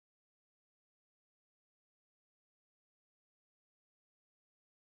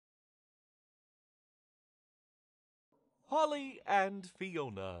Paulie and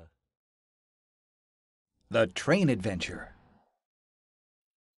Fiona. The Train Adventure.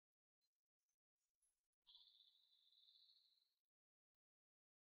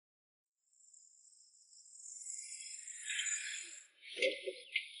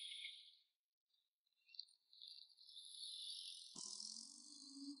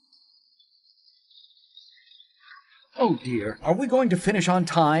 Oh dear, are we going to finish on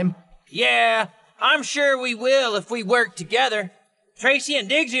time? Yeah, I'm sure we will if we work together. Tracy and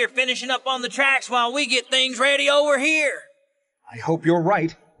Diggsy are finishing up on the tracks while we get things ready over here. I hope you're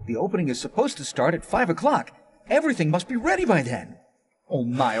right. The opening is supposed to start at 5 o'clock. Everything must be ready by then. Oh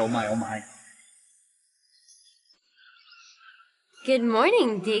my, oh my, oh my. Good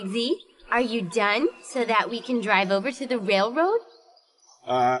morning, Diggsy. Are you done so that we can drive over to the railroad?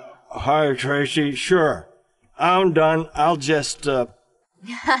 Hi, Tracy. Sure. I'm done. I'll just, I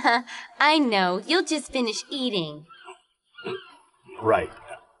know. You'll just finish eating. Right.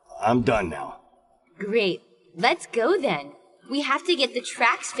 I'm done now. Great. Let's go then. We have to get the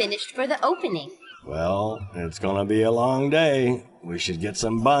tracks finished for the opening. Well, it's gonna be a long day. We should get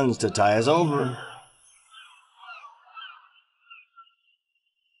some buns to tie us over.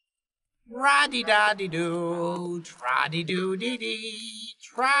 Ra-dee-da-dee-doo, tra-dee-doo-dee-dee,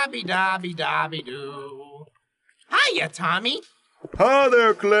 tra-be-da-be-da-be-doo. Hiya, Tommy. Hi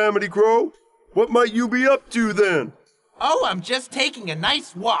there, Calamity Crow. What might you be up to then? Oh, I'm just taking a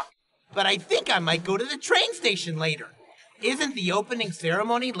nice walk, but I think I might go to the train station later. Isn't the opening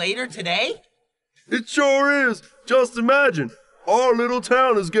ceremony later today? It sure is. Just imagine, our little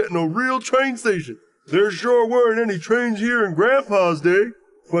town is getting a real train station. There sure weren't any trains here in Grandpa's day,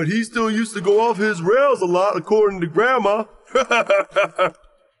 but he still used to go off his rails a lot according to Grandma.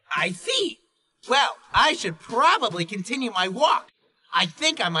 I see. Well, I should probably continue my walk. I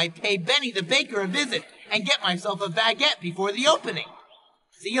think I might pay Benny the baker a visit and get myself a baguette before the opening.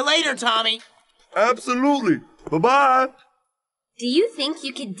 See you later, Tommy. Absolutely. Bye-bye. Do you think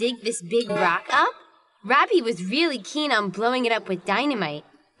you could dig this big rock up? Robbie was really keen on blowing it up with dynamite,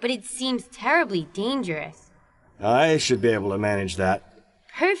 but it seems terribly dangerous. I should be able to manage that.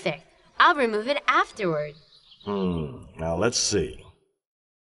 Perfect. I'll remove it afterward. Now let's see.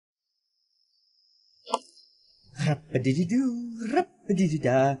 Rap-a-dee-dee-doo,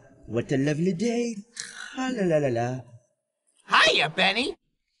 rap-a-dee-dee-da. What a lovely day. Ha-la-la-la-la. Hiya, Benny.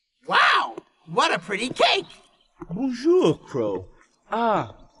 Wow, what a pretty cake. Bonjour, Crow.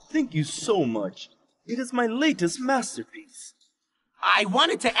 Ah, thank you so much. It is my latest masterpiece. I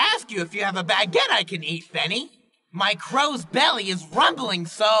wanted to ask you if you have a baguette I can eat, Benny. My crow's belly is rumbling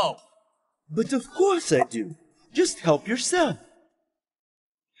so. But of course I do. Just help yourself.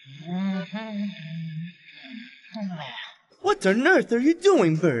 What on earth are you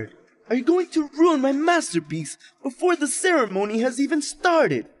doing, Bird? Are you going to ruin my masterpiece before the ceremony has even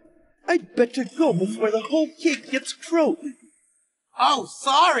started? I'd better go before the whole cake gets crowed. Oh,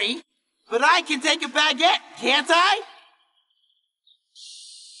 sorry, but I can take a baguette, can't I?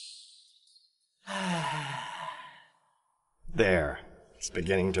 There. It's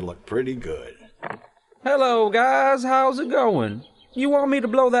beginning to look pretty good. Hello, guys. How's it going? You want me to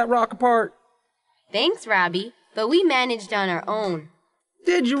blow that rock apart? Thanks, Robbie, but we managed on our own.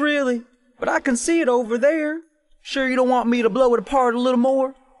 Did you really? But I can see it over there. Sure you don't want me to blow it apart a little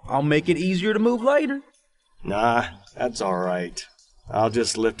more? I'll make it easier to move later. Nah, that's all right. I'll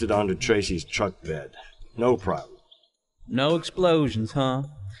just lift it onto Tracy's truck bed. No problem. No explosions, huh?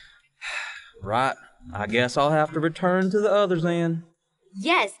 Right. I guess I'll have to return to the others then.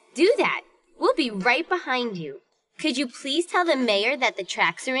 Yes, do that. We'll be right behind you. Could you please tell the mayor that the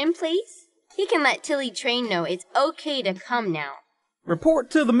tracks are in place? He can let Tilly Train know it's okay to come now. Report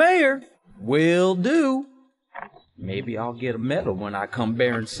to the mayor? Will do. Maybe I'll get a medal when I come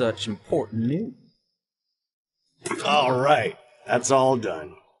bearing such important news. All right. That's all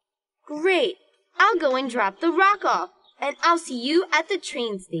done. Great. I'll go and drop the rock off, and I'll see you at the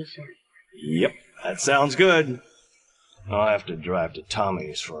train station. Yep, that sounds good. I'll have to drive to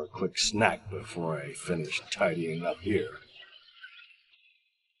Tommy's for a quick snack before I finish tidying up here.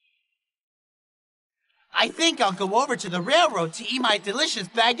 I think I'll go over to the railroad to eat my delicious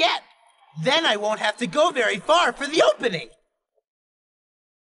baguette. Then I won't have to go very far for the opening.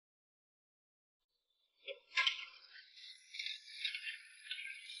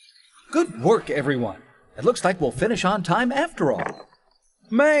 Good work, everyone. It looks like we'll finish on time after all.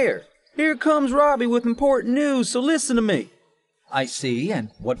 Mayor, here comes Robbie with important news, so listen to me. I see,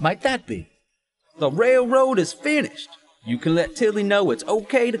 and what might that be? The railroad is finished. You can let Tilly know it's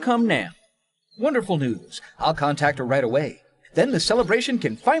okay to come now. Wonderful news. I'll contact her right away. Then the celebration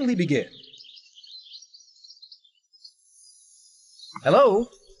can finally begin. Hello?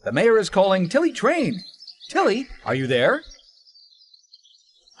 The mayor is calling Tilly Train. Tilly, are you there?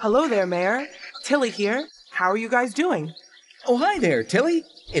 Hello there, Mayor. Tilly here. How are you guys doing? Oh, hi there, Tilly.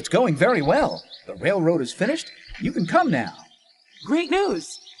 It's going very well. The railroad is finished. You can come now. Great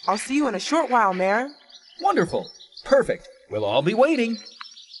news. I'll see you in a short while, Mayor. Wonderful. Perfect. We'll all be waiting.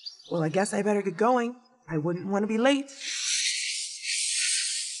 Well, I guess I better get going. I wouldn't want to be late.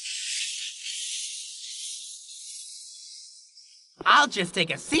 I'll just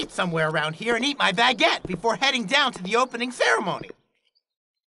take a seat somewhere around here and eat my baguette before heading down to the opening ceremony.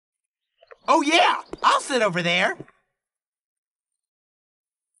 Oh yeah, I'll sit over there.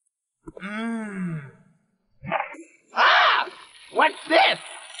 Ah! What's this?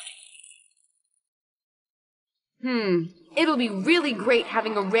 It'll be really great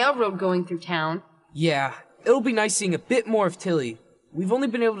having a railroad going through town. Yeah, it'll be nice seeing a bit more of Tilly. We've only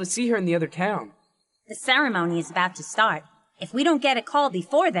been able to see her in the other town. The ceremony is about to start. If we don't get a call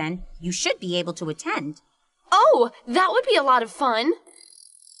before then, you should be able to attend. Oh, that would be a lot of fun.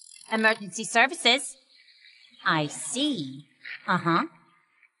 Emergency services. I see. Uh-huh.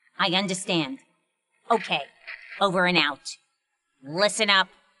 I understand. Okay, over and out. Listen up.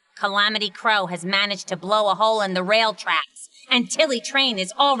 Calamity Crow has managed to blow a hole in the rail tracks, and Tilly Train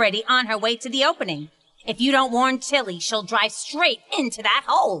is already on her way to the opening. If you don't warn Tilly, she'll drive straight into that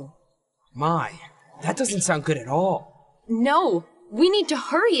hole. My, that doesn't sound good at all. No, we need to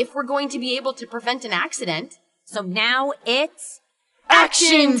hurry if we're going to be able to prevent an accident. So now it's...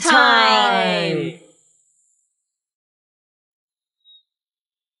 Action time!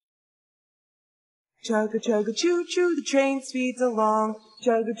 Chugga chugga choo choo, the train speeds along.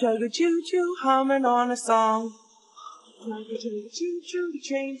 Chugga chugga choo choo, humming on a song. Chugga chugga choo choo, the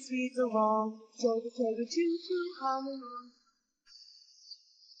train speeds along. Chugga chugga choo choo, humming on.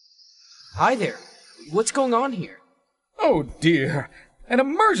 Hi there. What's going on here? Oh dear, an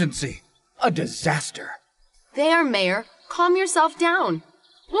emergency. A disaster. There, Mayor. Calm yourself down.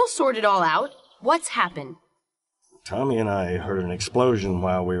 We'll sort it all out. What's happened? Tommy and I heard an explosion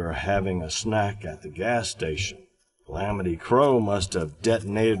while we were having a snack at the gas station. Calamity Crow must have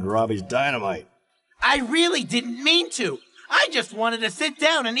detonated Robbie's dynamite. I really didn't mean to. I just wanted to sit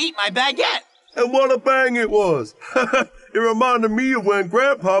down and eat my baguette. And what a bang it was! It reminded me of when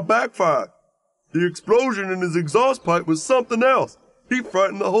Grandpa backfired. The explosion in his exhaust pipe was something else. He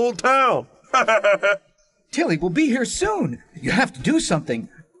frightened the whole town. Tilly will be here soon. You have to do something.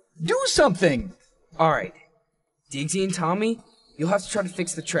 Do something! All right. Diggsy and Tommy, you'll have to try to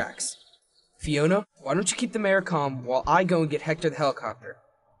fix the tracks. Fiona, why don't you keep the mayor calm while I go and get Hector the helicopter?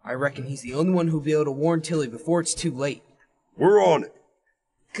 I reckon he's the only one who'll be able to warn Tilly before it's too late. We're on it.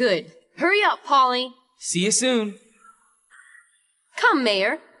 Good. Hurry up, Paulie. See you soon. Come,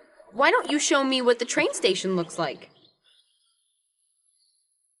 Mayor. Why don't you show me what the train station looks like?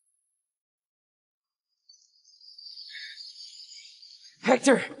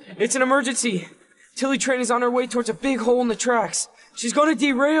 Hector, it's an emergency. Tilly Train is on her way towards a big hole in the tracks. She's going to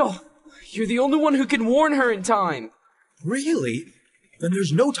derail. You're the only one who can warn her in time. Really? Then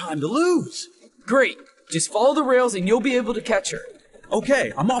there's no time to lose. Great. Just follow the rails and you'll be able to catch her.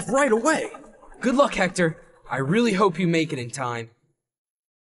 Okay, I'm off right away. Good luck, Hector. I really hope you make it in time.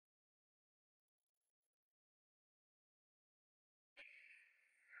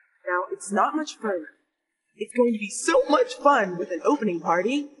 Now, it's not much further. It's going to be so much fun with an opening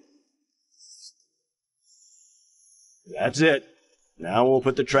party. That's it. Now we'll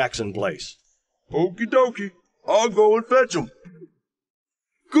put the tracks in place. Okie dokie. I'll go and fetch 'em.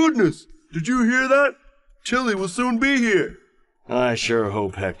 Goodness, did you hear that? Tilly will soon be here. I sure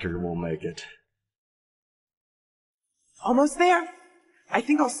hope Hector will make it. Almost there. I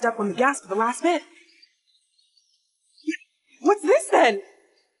think I'll step on the gas for the last bit. What's this then?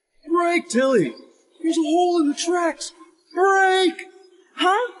 Brake, Tilly. There's a hole in the tracks. Brake!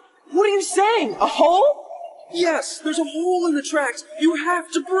 Huh? What are you saying? A hole? Yes, there's a hole in the tracks. You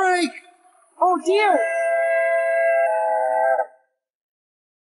have to brake. Oh dear.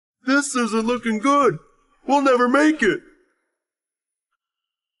 This isn't looking good. We'll never make it.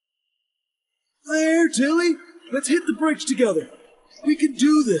 There, Tilly. Let's hit the brakes together. We can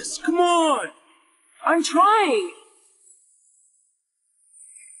do this. Come on. I'm trying.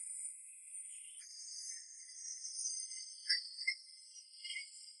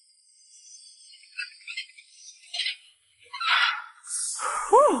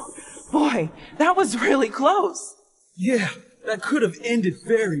 Whew. Boy, that was really close. Yeah, that could have ended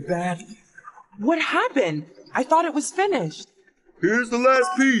very badly. What happened? I thought it was finished. Here's the last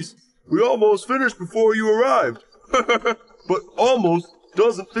piece. We almost finished before you arrived. But almost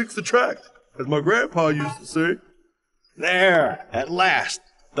doesn't fix the track, as my grandpa used to say. There, at last,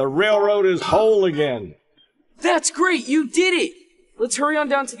 the railroad is whole again. That's great, you did it! Let's hurry on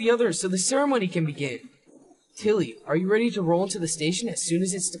down to the others so the ceremony can begin. Tilly, are you ready to roll into the station as soon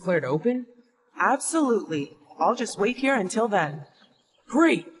as it's declared open? Absolutely. I'll just wait here until then.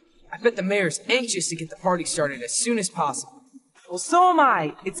 Great! I bet the mayor's anxious to get the party started as soon as possible. Well, so am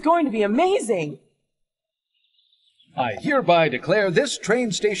I. It's going to be amazing. I hereby declare this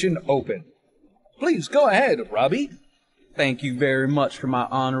train station open. Please go ahead, Robbie. Thank you very much for my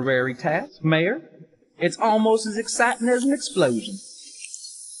honorary task, Mayor. It's almost as exciting as an explosion.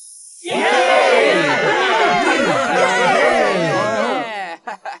 Yay!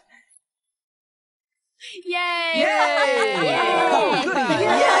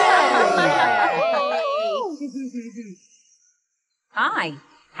 Hi,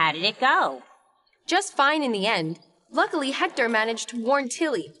 how did it go? Just fine in the end. Luckily, Hector managed to warn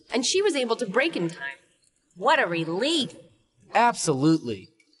Tilly, and she was able to break in time. What a relief. Absolutely.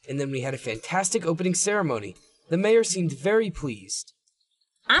 And then we had a fantastic opening ceremony. The mayor seemed very pleased.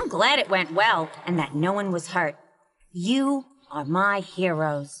 I'm glad it went well and that no one was hurt. You are my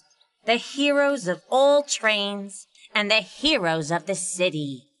heroes. The heroes of all trains and the heroes of the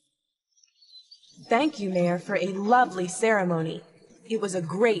city. Thank you, Mayor, for a lovely ceremony. It was a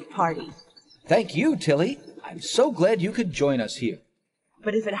great party. Thank you, Tilly. I'm so glad you could join us here.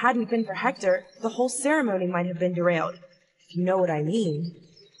 But if it hadn't been for Hector, the whole ceremony might have been derailed. If you know what I mean.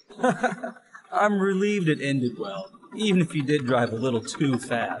 I'm relieved it ended well, even if you did drive a little too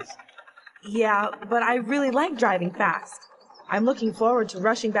fast. Yeah, but I really like driving fast. I'm looking forward to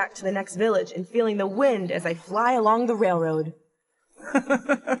rushing back to the next village and feeling the wind as I fly along the railroad.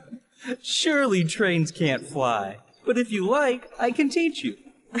 Surely trains can't fly, but if you like, I can teach you.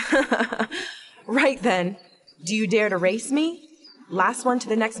 Right then. Do you dare to race me? Last one to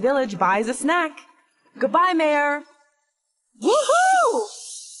the next village buys a snack. Goodbye, Mayor.